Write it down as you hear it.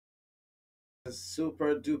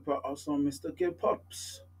Super duper awesome Mr. K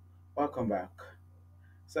Pops. Welcome back.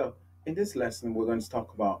 So, in this lesson, we're going to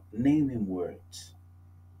talk about naming words.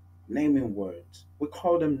 Naming words. We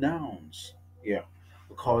call them nouns. Yeah,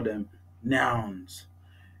 we call them nouns.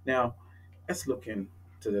 Now, let's look into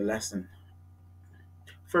the lesson.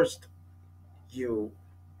 First, you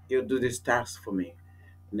you do this task for me,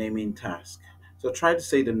 naming task. So try to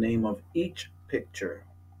say the name of each picture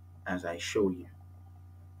as I show you.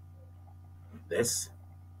 This.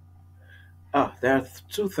 There are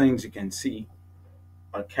two things you can see: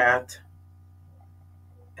 a cat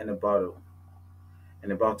and a bottle.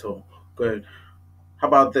 And a bottle. Good. How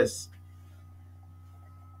about this?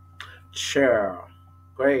 Chair.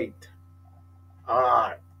 Great.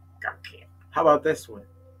 Ah, okay. How about this one?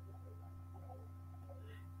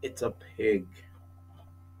 It's a pig.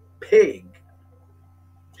 Pig.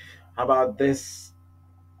 How about this?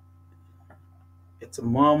 It's a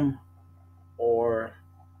mom, or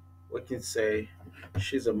we can say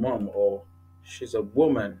she's a mom, or she's a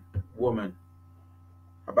woman. Woman.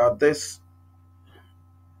 How about this?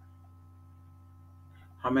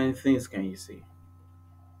 How many things can you see?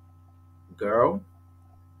 Girl.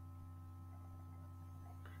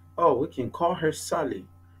 Oh, we can call her Sally.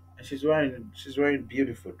 And she's wearing a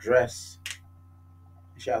beautiful dress.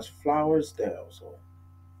 She has flowers there also.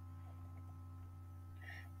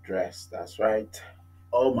 Dress, that's right.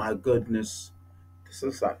 Oh my goodness. This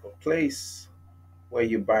looks like a place where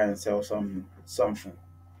you buy and sell something.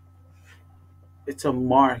 It's a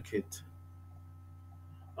market.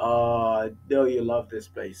 I know you love this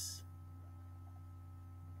place.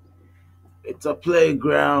 It's a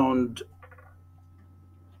playground.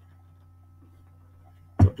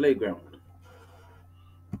 It's a playground.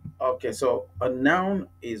 Okay, so a noun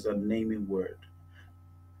is a naming word.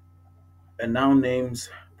 A noun names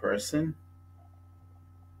person,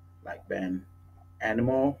 like Ben,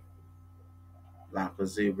 animal, like a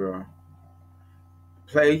zebra,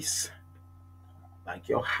 place, like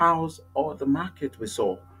your house or the market we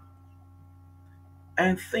saw,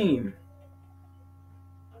 and theme.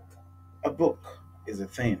 A book is a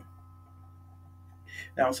theme.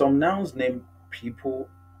 Now, some nouns name people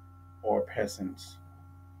or persons.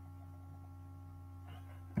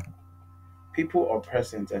 People or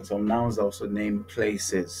persons, and some nouns also name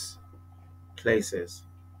places. Places.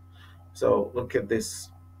 So look at this.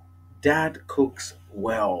 Dad cooks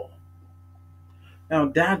well. Now,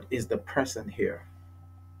 dad is the person here.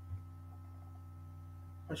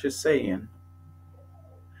 What you're saying?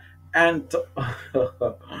 And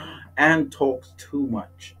and talks too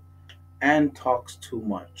much. And talks too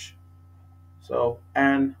much. So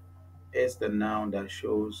and is the noun that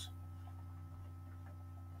shows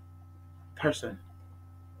person.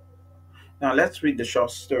 Now let's read the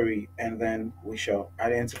short story and then we shall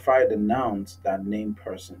identify the nouns that name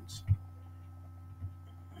persons.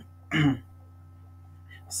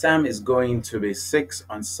 Sam is going to be 6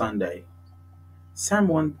 on Sunday.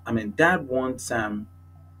 Dad wants Sam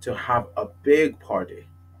to have a big party.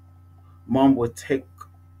 Mom will take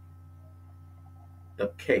the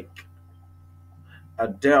cake.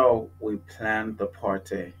 Adele will plan the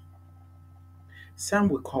party. Sam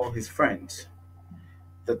will call his friends.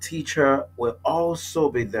 The teacher will also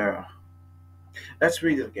be there. Let's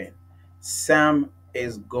read it again. Sam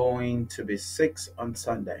is going to be 6 on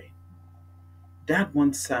Sunday. Dad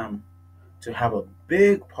wants Sam to have a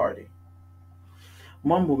big party.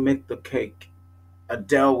 Mom will make the cake.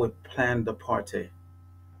 Adele will plan the party.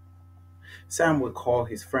 Sam will call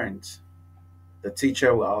his friends. The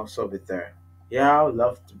teacher will also be there. Yeah, I'd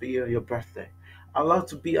love to be at your birthday. I'd love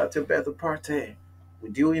to be at your birthday party.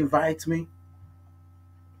 Would you invite me?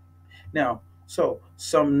 Now, so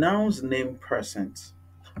some nouns name persons.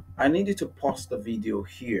 I need you to pause the video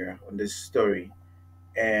here on this story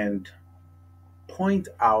and point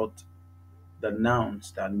out the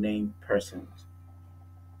nouns that name persons.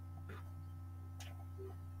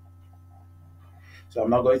 So I'm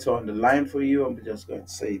not going to underline for you, I'm just going to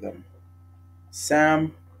say them.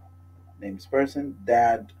 Sam names person,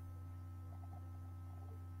 dad,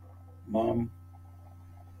 mom,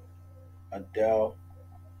 Adele,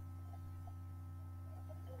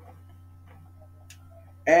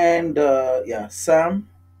 and yeah, Sam.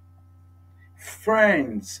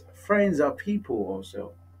 Friends. Friends are people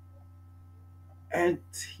also. And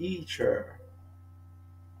teacher.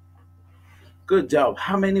 Good job.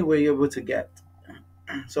 How many were you able to get?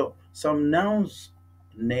 So some nouns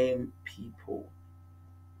name people.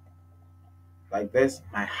 Like this.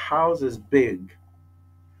 My house is big.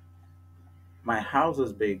 My house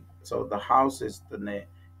is big. So the house is the name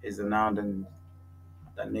is the noun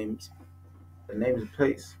that names the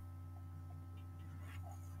place.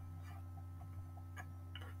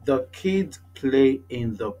 The kids play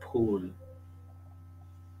in the pool.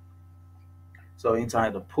 So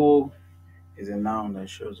inside the pool is a noun that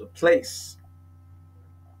shows a place.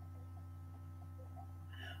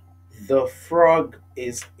 The frog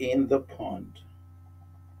is in the pond.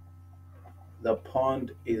 The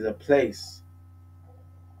pond is a place.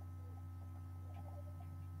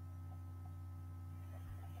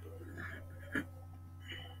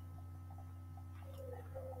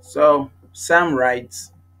 So Sam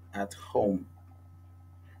writes at home.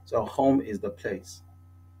 So home is the place.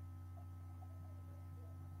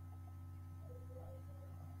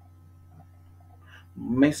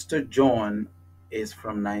 Mr. John is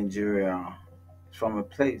from Nigeria. From a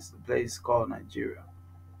place called Nigeria.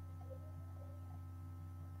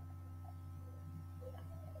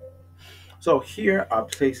 So here are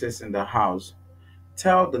places in the house.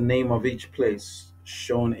 Tell the name of each place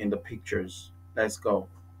shown in the pictures. Let's go.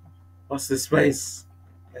 What's this place?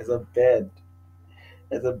 There's a bed.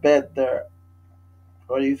 There's a bed there.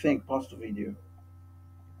 What do you think? Pause the video.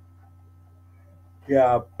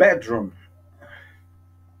 Yeah, bedroom.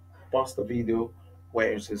 Pause the video.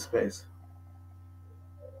 Where is his space?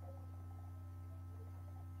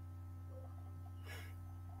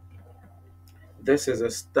 This is a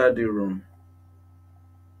study room.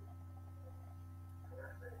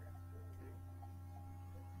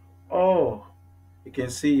 Oh, you can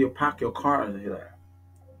see you park your car here.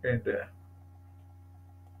 In there.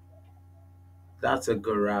 That's a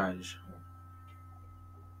garage.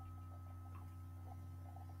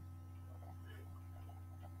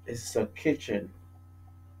 It's a kitchen.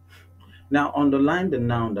 Now underline the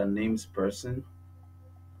noun that names person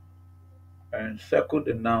and circle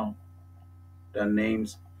the noun that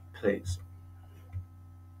names place.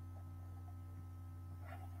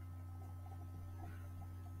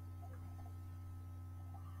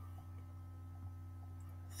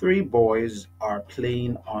 Three boys are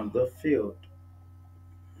playing on the field.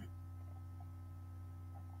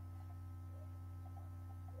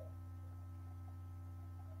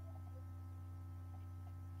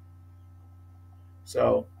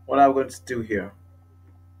 So what I'm going to do here,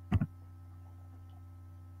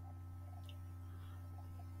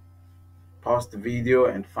 pause the video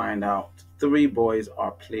and find out. Three boys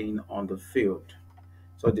are playing on the field.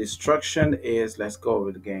 So the instruction is, let's go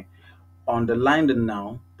over it again. Underline the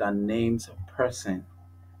noun that names a person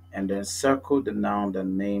and then circle the noun that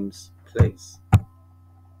names place.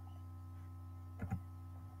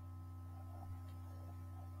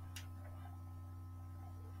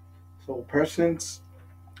 So persons,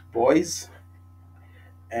 boys,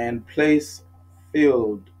 and place,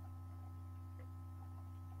 field.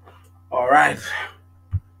 All right.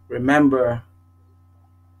 Remember,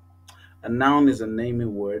 a noun is a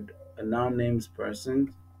naming word. A noun names persons,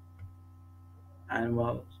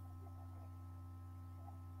 animals,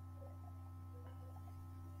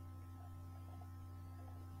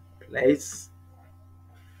 place,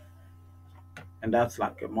 and that's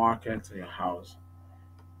like a marker to your house.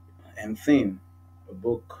 And theme, a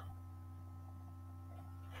book.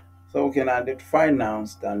 So we can identify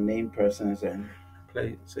nouns that name persons and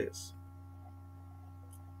places.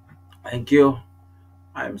 Thank you.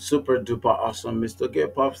 I'm super duper awesome, Mr. Gay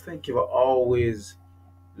Pops. Thank you for always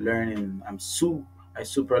learning. I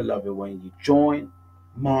super love it when you join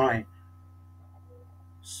my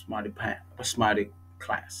smarty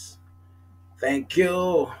class. Thank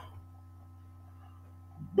you.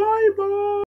 Bye bye.